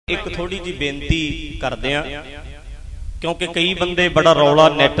एक थोड़ी जी बेनती करदे आ, क्योंकि कई बंदे बड़ा रौला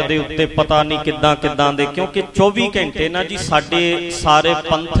नैट दे उत्ते पता नहीं किद्दां किद्दां दे, क्योंकि 24 घंटे ना जी साडे सारे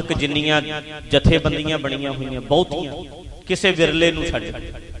पंथक जिन्नियां जथेबंदियां बणियां होईयां बहुतियां किसे विरले नूं छड्ड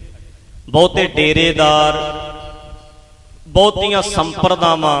बहुते डेरेदार बहुतियां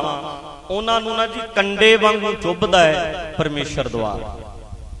संप्रदावां उन्हां नूं ना जी कंडे वांगू चुभदा है परमेशर द्वार,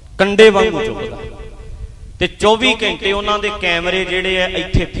 कंडे वांगू चुभदा ते 24 घंटे उन्हां दे कैमरे जिहड़े आ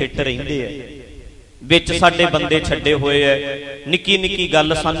इत्थे फिट रहिंदे आ, विच साडे बंदे छड्डे होए है। निक्की निक्की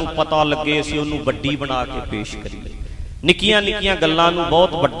गल सानू पता लगे असीं उहनूं वड्डी बना के पेश करिए, निक्कियां निक्कियां गल्लां नूं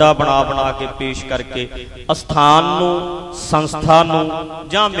बहुत वड्डा बना बना के पेश करके अस्थान नूं संस्था नूं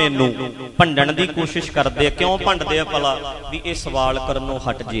जां मैनूं भंडण दी कोशिश करदे। क्यों भंडदे आ भला? भी ये सवाल करनों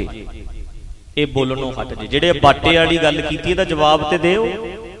हट जे, ये बोलनों हट जे। जिहड़े बाटे वाली गल कीती इहदा जवाब ते दिओ,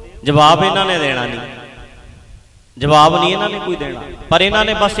 जवाब इन्हां ने देना नहीं, जवाब नहीं इन्हां ने कोई देना, पर इन्हां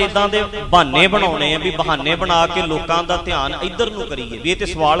ने बस इदां दे बहाने बनाउणे आ भी बहाने बना के लोकां दा ध्यान इधर नूं करिए भी ये ते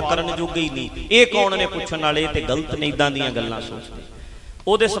सवाल करन जोगे ही नहीं, ये कौन ने पुछण वाले ते गलत ने इदां दीयां गल्लां सोचदे।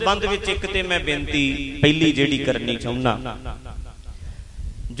 ਉਹਦੇ संबंध विच एक ते मैं बेनती पहली जिहड़ी करनी चाहुंदा,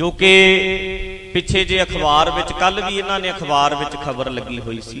 जो कि पिछे जे अखबार विच कल भी इन्हां ने अखबार विच खबर लगी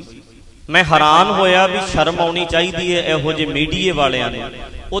हुई सी, मैं हैरान होया भी शर्म आउणी चाहीदी है इहो जे मीडिया वालियां ने।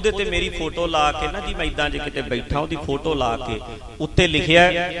 ਉਹਦੇ ते मेरी फोटो ला के ना जी मैं इदां जे किते बैठा ਉਹਦੀ फोटो ला के उत्ते लिखिया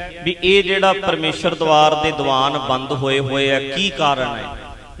भी ਇਹ ਜਿਹੜਾ परमेश्वर द्वार दे दीवान बंद होए होए है की कारण है?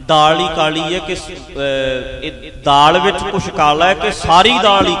 दाल ही काली है कि दाल विच कुछ काला है कि सारी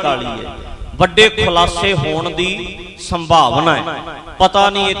दाल ही काली है? वड्डे खुलासे होने की संभावना है, पता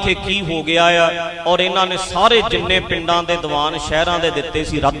नहीं इत्थे की हो गया है। और इन्हां ने सारे जिन्ने पिंडां दे दीवान शहरां दे दित्ते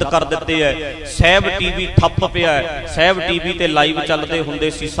सी रद्द कर दित्ते है। सहब टीवी ठप पिया है, सहब टीवी ते लाइव चलदे हुंदे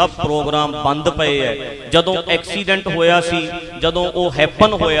सी, सब प्रोग्राम बंद पए है। जदों एक्सीडेंट होया सी, जदों वो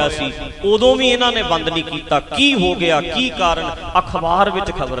हैपन होया सी, उदों भी इन्हां ने बंद नहीं कीता। की हो गया, की कारण? अखबार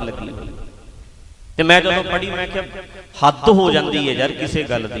विच खबर लगी ते मैं जदों पढ़ी मैं क्या हद हो जाती है यार किसी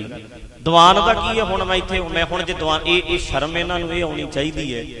गल दी। दीवान का की है हुण मैं इत्थे मैं हुण जे दीवान ये शर्म इन्हां नूं ये आउणी चाहीदी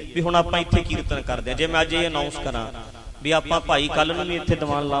है भी हुण आपां इत्थे कीर्तन करदे। जे मैं अज ये अनाउंस करां भी आपां भाई कल नूं भी इत्थे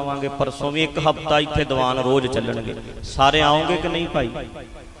दीवान लावांगे, परसों भी, एक हफ्ता इत्थे दीवान रोज चलणगे, सारे आओगे कि नहीं भाई?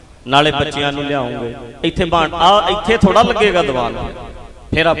 नाले बच्चिआं नूं लिआओगे इत्थे बाण आ इत्थे थोड़ा लगेगा दीवान,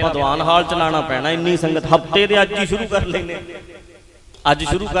 फिर आपां दीवान हाल चलाना पैना। इन्नी संगत हफ्ते दे अज ही शुरू कर लैने, अज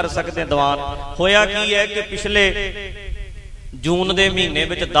शुरू कर सकते दीवान। होया की है कि पिछले जून के महीने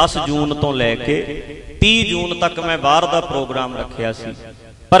में 10 जून तो लैके 30 जून तक मैं बाहर का प्रोग्राम रखिया सी,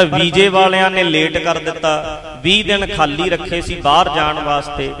 पर वीजे वालियां ने लेट कर दिता। 20 दिन खाली रखे सी बाहर जाने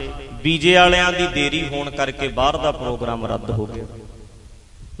वास्ते, वीजे वालियां दी देरी होने करके बाहर का प्रोग्राम रद्द हो गया।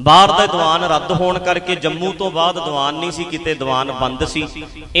 बाहर का दीवान रद्द होने करके जम्मू तो बाद दीवान नहीं सी किते, दीवान बंद सी।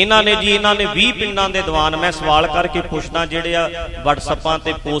 इन्हां ने जी इन्हां ने 20 पिंडां दे दीवान, मैं सवाल करके पुछदा जिहड़े आ WhatsApपां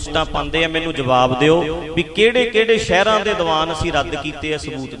ते पोस्टां पांदे आ, मैनूं जवाब दिओ भी किहड़े किहड़े शहरां दे दीवान असीं रद्द कीते आ,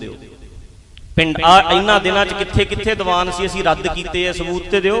 सबूत दिओ। पिंड आ इन्हां दिनां च कित्थे कित्थे दीवान असीं रद्द कीते आ, सबूत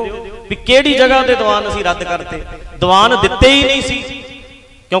ते दिओ भी किहड़ी जगह ते दीवान असीं रद्द करते। दीवान दित्ते ही नहीं सी,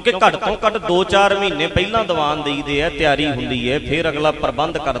 क्योंकि घट तो घट 2-4 महीने पहला दीवान देईदे है, तैयारी हुंदी है, फिर अगला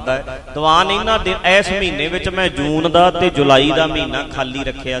प्रबंध करता है। दीवान इन्हां दे इस महीने विच मैं जून दा ते जुलाई दा महीना खाली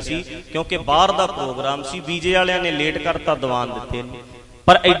रखिया सी, क्योंकि बाहर दा प्रोग्राम सी। बीजे वालियां ने लेट करता, दीवान दित्ते ने,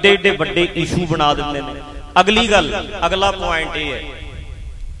 पर एडे एडे वड्डे इशू बना दिंदे ने। अगली गल, अगला पॉइंट ये है,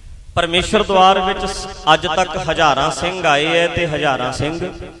 परमेश्वर द्वार विच अज तक हज़ारां सिंह आए है ते हज़ारां सिंह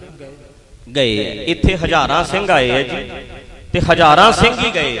गए है। इत्थे हज़ारां सिंह आए है जी ते हज़ारां सिंह ही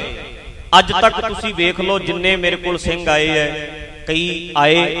गए। अज तक तुसी वेख लो जिन्ने मेरे कोल सिंह आए है, कई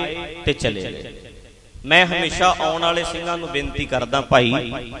आए ते चले गए। मैं हमेशा आने वाले सिंहां नूं बेनती करदा भाई,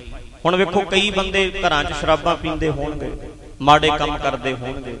 हुण वेखो कई बंदे घरां च शराबां पींदे होणगे, माड़े काम करदे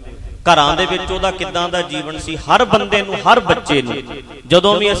होणगे, घरां दे विच ओहदा किदां दा जीवन सी। हर बंदे नूं, हर बच्चे नूं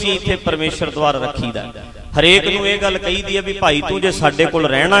जदों भी असीं इत्थे परमेश्वर द्वार रखीदा, हरेक नूं इह गल कहीदी है भी भाई तूं जे साडे कोल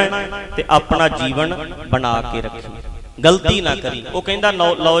रहना है ते अपना जीवन बना के रखी, गलती ना करी। वो कहंदा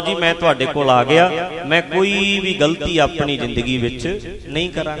लो जी मैं तुहाडे कोल आ गया, मैं कोई भी गलती अपनी जिंदगी विच नहीं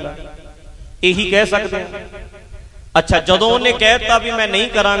करांगा, यही कह सकदे। अच्छा जदों उन्हें कहता भी मैं नहीं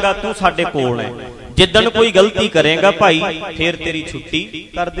करांगा, तू साडे कोल है, जिदन कोई गलती करेगा भाई फिर तेरी छुट्टी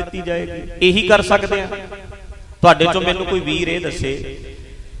कर दी जाएगी, यही कर सकते हैं। तुहाडे चों मैनूं कोई वीर ये दसे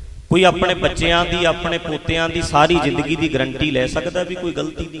कोई अपने बच्चों की, अपने पोतियां की सारी जिंदगी की गारंटी ले सकता भी कोई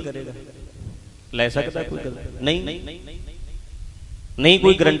गलती नहीं करेगा? ले सकता कोई गलती नहीं,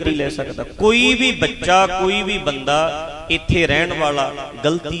 कोई गारंटी ले सकता। कोई भी बच्चा, कोई भी बंदा इत्थे रहन वाला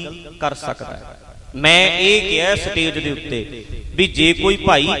गलती कर सकता है, मैं ये कहा स्टेज के उत्ते भी जे कोई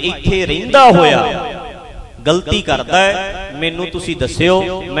भाई इत्थे रहिंदा होया गलती करता है मैनू तुसी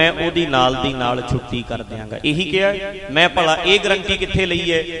दस्सिओ, मैं ओदी नाल दी नाल छुट्टी कर दियांगा। यही कहा मैं भला ये गारंटी कित्थे लई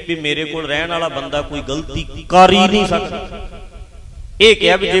है भी मेरे कोल रहण वाला बंदा कोई गलती कर ही नहीं सकता। ये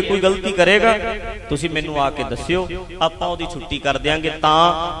कहा भी जे कोई गलती करेगा तुसी मैनू आके दस्सिओ, आपां ओदी छुट्टी कर देंगे तां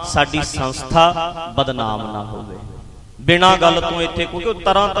साडी संस्था बदनाम ना होवे। बिना गल तो इत्थे क्योंकि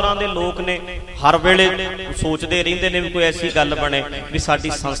तरह तरह के लोग ने हर वेले सोचते रहिंदे ने भी कोई ऐसी गल बने भी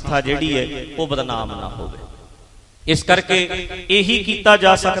साडी संस्था जिहड़ी है वो बदनाम ना होवे। इस करके यही किया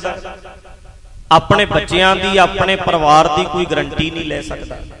जा सकता। अपने बच्चों की अपने परिवार की कोई गारंटी नहीं ले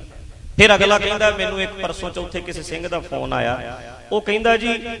सकता। फिर अगला कहता मैनू एक परसों चौथे किसी सिंह का फोन आया, वो कहता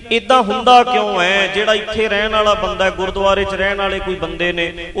जी इदा हुंदा क्यों है, जिहड़ा इत्थे रहण वाला बंदा गुरुद्वारे च रहण वाले कोई बंदे ने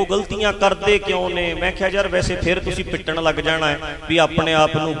वो गलतियां करते क्यों ने। मैं कहा यार वैसे फिर तुसीं पिट्टण लग जाना है भी अपने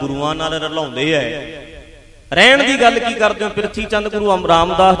आप नूं गुरुआं नाल रलाउंदे है। रहण की गल की करदे हो, पिरथी चंद गुरु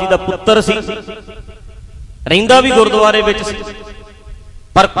रामदास जी का पुत्र सी, रहिंदा भी गुरुद्वारे विच सी,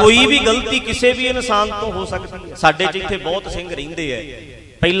 पर कोई भी गलती किसी भी इंसान तो हो सकती है। साडे च इत्थे बहुत सिंह रहिंदे है,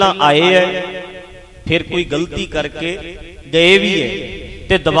 पहला आए है फिर कोई गलती करके गए भी है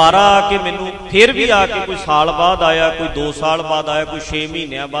ते दोबारा आके मैनू फिर भी आके कोई साल बाद आया, कोई 2 साल बाद आया, कोई 6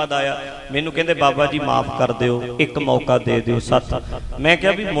 महीनों बाद आया, मैनू कहते बाबा जी माफ कर दिओ, एक मौका दे दिओ सत। मैं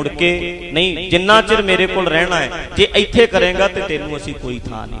क्या भी मुड़ के नहीं, जिन्ना चिर मेरे कोल रहना है जे इत्थे करेगा तो तेनू असीं कोई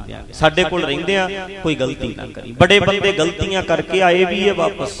थां नहीं देंगे, साडे कोल रहिंदे आ कोई गलती ना करी। बड़े बंदे गलतियां करके आए भी है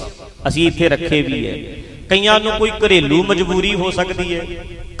वापस, असीं इत्थे रखे भी है। कईयां नूं कोई घरेलू मजबूरी हो सकती है,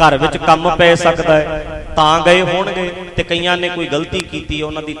 घर विच काम पै सकता है तां गए होणगे, ते कईयां ने कोई गलती कीती है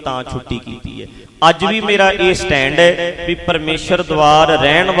उन्हां दी तां छुट्टी कीती है। अज भी मेरा ये स्टैंड है भी परमेश्वर द्वार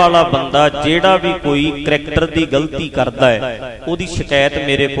रहण वाला बंदा जिहड़ा भी कोई करैक्टर दी गलती करदा है उहदी शिकायत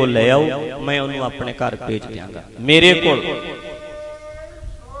मेरे कोल ले आओ, मैं उहनूं अपने घर भेज दियांगा। मेरे कोल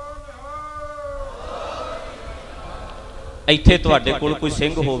इत्थे तुहाडे कोल कोई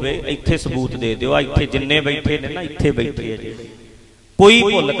सिंह होवे इत्थे सबूत दे दिओ, इत्थे जिन्ने बैठे ने ना इत्थे बैठे है जिहड़े कोई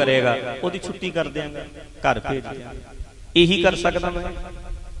भुल करेगा ओहदी छुट्टी कर देंगे, घर भेज देंगे। यही कर सकदा मैं।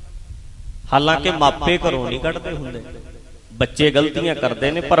 हालांकि मापे घरों नहीं कढ़दे हुंदे, बच्चे गलतियां करते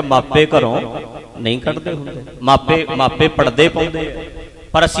हैं पर मापे घरों नहीं कढ़दे हुंदे, मापे पढ़दे पाउंदे।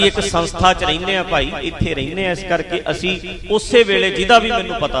 पर असी एक संस्था च रहिंदे आ भाई, इत्थे रहिंदे आ, इस करके असी उसे वेले जिहदा भी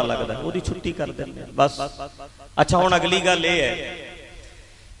मैनूं पता लगदा ओहदी छुट्टी कर दिंदे बस। अच्छा हुण अगली गल ये है,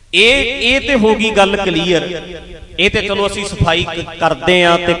 ये ते होगी गल क्लीयर, ये ते चलो असी सफाई करते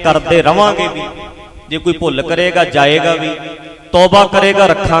हैं ते करते रवांगे भी। जे कोई भुल करेगा जाएगा भी, तौबा करेगा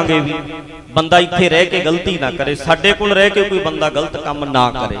रखांगे भी। बंदा इत्थे रह के गलती ना करे, साडे कोल रह के कोई बंदा गलत काम ना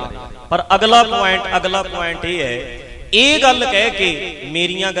करे। पर अगला पॉइंट ये है, ये गल कह के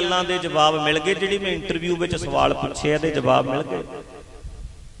मेरियां गल्लां दे जवाब मिल गए, जिहड़ी मैं इंटरव्यू विच सवाल पुछे दे जवाब मिल गए।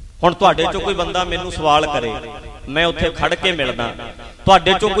 हुण तुहाडे चों कोई बंदा मैनूं सवाल करे, मैं उत्थे खड़ के मिलदा,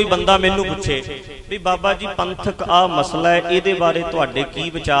 तुहाडे चों कोई बंदा मैनूं पुछे भी बाबा जी पंथक आ मसला है, इहदे बारे तुहाडे की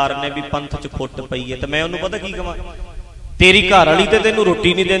विचार ने भी पंथ च खुट पई है, ते मैं उहनूं पता की कहां, तेरी घर वाली ते तैनूं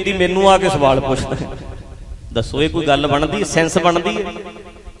रोटी नहीं देंदी, मैनूं आके सवाल पुछदा। दसो ये कोई गल बनदी, सेंस बनदी है?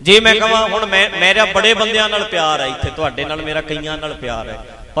 जे मैं कहां हुण मेरा बड़े बंदियां नाल प्यार है, इत्थे तुहाडे नाल मेरा कईयां नाल प्यार है,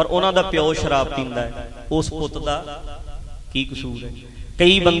 पर उन्हां दा प्यो शराब पींदा है, उस पुੱਤ दा की कसूर है?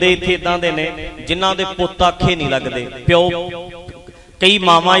 कई बंदे इत्थे इदां दे ने जिन्हां दे पुੱਤ आखे नहीं लगदे, प्यो। कई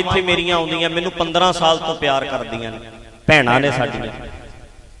मावां इत्थे मेरियां आउंदियां मैनूं 15 साल तो प्यार करदियां ने, भैणां ने साडीआं,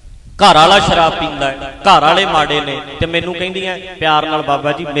 घर वाला शराब पींदा है, घर वाले माड़े ने, ते मैनूं कहिंदियां प्यार नाल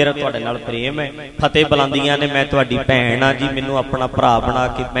बाबा जी मेरा तुहाडे नाल प्रेम है, फतेह बुलांदियां ने, मैं तुहाडी भैण आ जी, मैनूं अपना भरा बना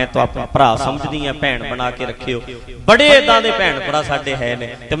के, मैं तो अपना भरा समझदी आ, भैण बना के रखिओ। बड़े इदां दे भैण भरा साडे है ने,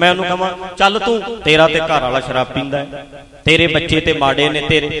 ते मैं उहनूं कहां चल तूं, तेरा ते घर वाला शराब पींदा है, तेरे बच्चे ते माड़े ने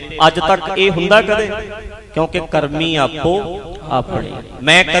तेरे, अज तक ये हुंदा कदे? क्योंकि कर्मी आपो अपने।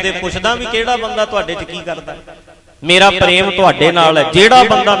 मैं कदे पुछदा भी किहड़ा बंदा तुहाडे च की करदा? मेरा प्रेम तुहाडे नाल है, जेड़ा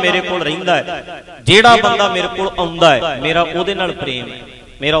बंदा मेरे कोल रहिंदा है, जेड़ा बंदा मेरे कोल आउंदा है, मेरा ओहदे नाल प्रेम है,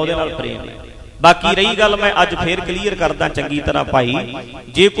 मेरा ओहदे नाल प्रेम है। बाकी रही गल, मैं अज फिर क्लीयर करदा चंगी तरह भाई,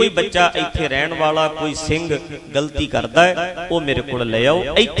 जे कोई बच्चा इत्थे रहण वाला कोई सिंह गलती करदा है वो मेरे कोल ले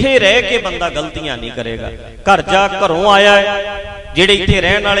आओ, इत्थे रह के बंदा गलतियां नहीं करेगा। घर जा घरों आया है, जेड़े इत्थे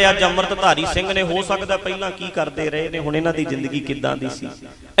रहण वाले अज अमृतधारी सिंह ने, हो सकदा पहलां की करदे रहे ने, हुण इन्हां दी जिंदगी किदां दी सी,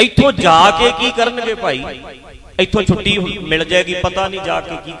 इत्थों जाके की करनगे भाई? इत्थों छुट्टी मिल जाएगी, पता नहीं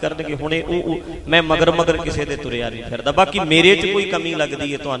जाके की करनगे। हुणे मैं मगर मगर किसी दे तुरिया नहीं फिरदा। बाकी मेरे च कोई कमी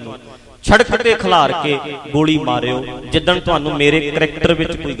लगदी है तुहानूं सड़क ते खिलार के गोली मारियो जिदन तुहानूं मेरे करैक्टर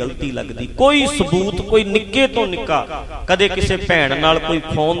विच कोई गलती लगदी। कोई सबूत, कोई निक्के तो निक्का कदे किसी भैन नाल कोई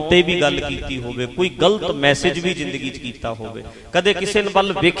फोन ते भी गल कीती होवे, कोई गलत मैसेज भी जिंदगी च कीता होवे, कदे किसी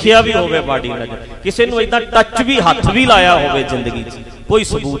वल वेखिया भी होवे माड़ी नज़र, किसी नूं इदां टच भी हथ भी लाया होवे जिंदगी च, कोई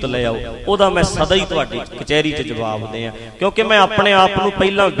सबूत ले आओ, ओदा मैं सदा ही तुहाडी कचहरी च जवाब दें। क्योंकि मैं अपने आप नूं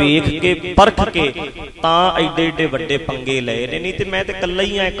पहलां वेख के परख के तां एडे एडे वड्डे पंगे लए ने। नहीं तो मैं तो कल्ला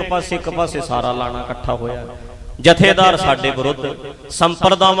ही हाँ, एक पासे सारा लाना इकट्ठा होया। जथेदार साडे विरुद्ध,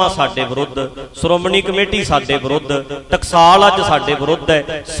 संप्रदावां साडे विरुद्ध, श्रोमणी कमेटी साडे विरुद्ध, टकसाल अज साडे विरुद्ध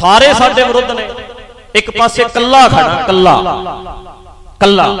है, सारे साडे विरुद्ध ने। एक पासे कल्ला खड़ा, कल्ला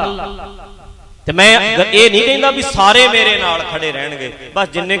कल्ला। ते मैं ये नहीं कहता भी सारे मेरे नाल खड़े रहणगे,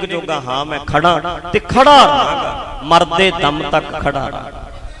 बस जिन्ने क जोगा हाँ मैं खड़ा ते खड़ा रहांगा, मरदे दम तक खड़ा रहांगा।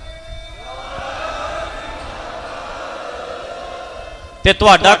 ते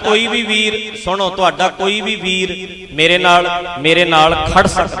तुहाडा कोई भी वीर सुनो, तुहाडा कोई भी वीर मेरे नाल खड़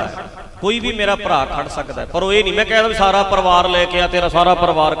सकता है, कोई भी मेरा भरा खड़ सकता है। पर वो ये नहीं मैं कहता भी सारा परिवार लेके आ, तेरा सारा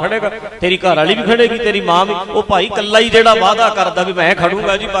परिवार खड़ेगा, तेरी घर वाली भी खड़ेगी, तेरी मां भी। वो भाई कल्ला ही जेड़ा वादा करदा भी मैं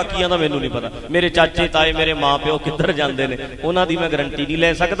खड़ूंगा जी, बाकियां दा मैनूं नहीं पता। मेरे चाचे ताए मेरे मां प्यो किधर जांदे ने, उन्हां दी मैं गारंटी नहीं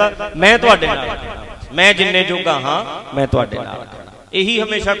ले सकदा। मैं तुहाडे नाल, मैं जिन्ने जोगा हाँ मैं तुहाडे नाल। यही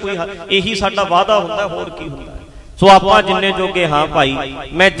हमेशा कोई यही साडा वादा हुंदा, होर की हुंदा। सो आपां जिन्ने जोगे हाँ भाई,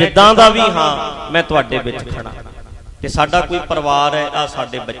 मैं जिद्दां दा भी हाँ मैं तुहाडे विच खड़ा। ते साडा कोई परिवार है, आ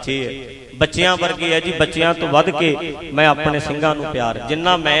साडे बच्चे है, बच्चियां वर्गे है जी। बच्चियां तो वध के मैं अपने सिंघां नूं प्यार,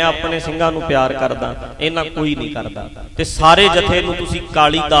 जिन्ना मैं अपने सिंघां नूं प्यार करदा इन्ना कोई नहीं करदा। ते सारे जथे नूं तुसीं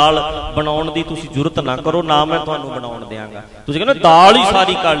काली दाल बनाउण दी तुसीं जुरत ना करो, ना मैं तुहानूं बनाउण देवांगा। तुसीं कहंदे दाल ही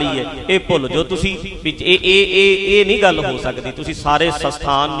सारी काली है, ये भुल जाओ तुसीं, ये नहीं गल हो सकदी। तुसीं सारे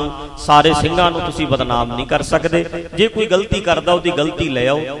संस्थान नूं, सारे सिंघां नूं तुसीं बदनाम नहीं कर सकदे। जे कोई गलती करदा ओदी गलती ले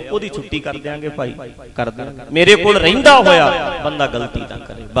आओ, ओदी छुट्टी कर देंगे भाई, कर देंगे। मेरे कोल रहिंदा होया बंदा गलती ना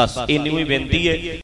करे, बस इन्नी ही बेनती है।